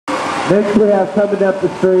Next we have coming up the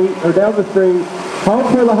street, or down the street, Home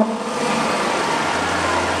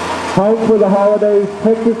for the Holidays,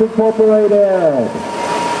 Texas Incorporated,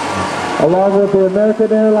 along with the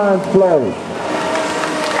American Airlines float.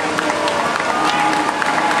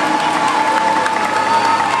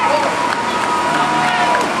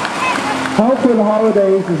 Home for the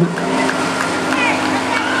Holidays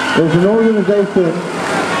is an organization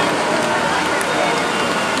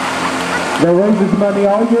that raises money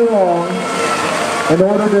all year long in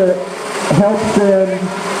order to help send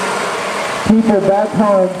people back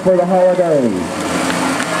home for the holidays.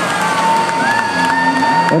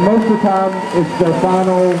 And most of the time, it's their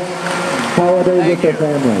final holiday with their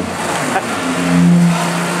family.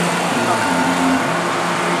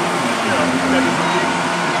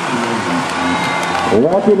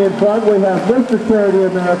 Walking in front, we have Mr. Charity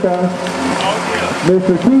America,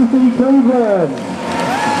 Mr. T.C. Cleveland.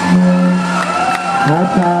 Hi,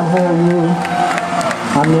 Tom. How are you?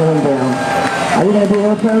 I'm kneeling down. Are you going to be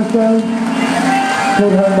here Thursday?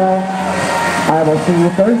 Good, Humbo. I will see you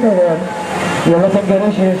Thursday then. You're looking good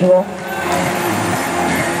as usual.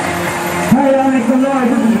 Hey, y'all make some noise.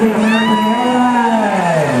 This is the American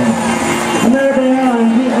Airlines. American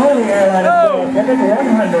Airlines, the only airline in the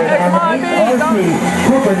 100 on the HRC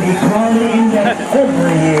Corporate Equality Index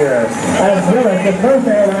every year, as well as the first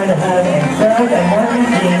airline to have a sales and marketing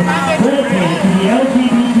team dedicated to the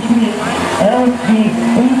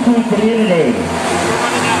LGBT community.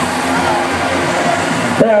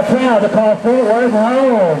 They are proud to call Fort Worth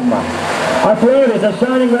home. Our float is a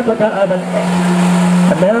shining replica of an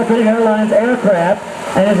American Airlines aircraft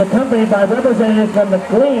and is accompanied by representatives from the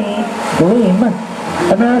Gleam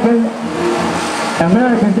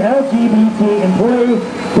Americans LGBT Employee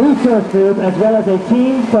Resource Group, as well as a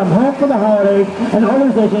team from Home for the Holidays, an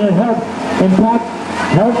organization that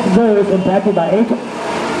helps those impacted by HIV.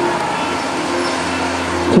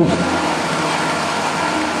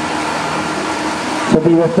 To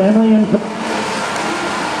be with family and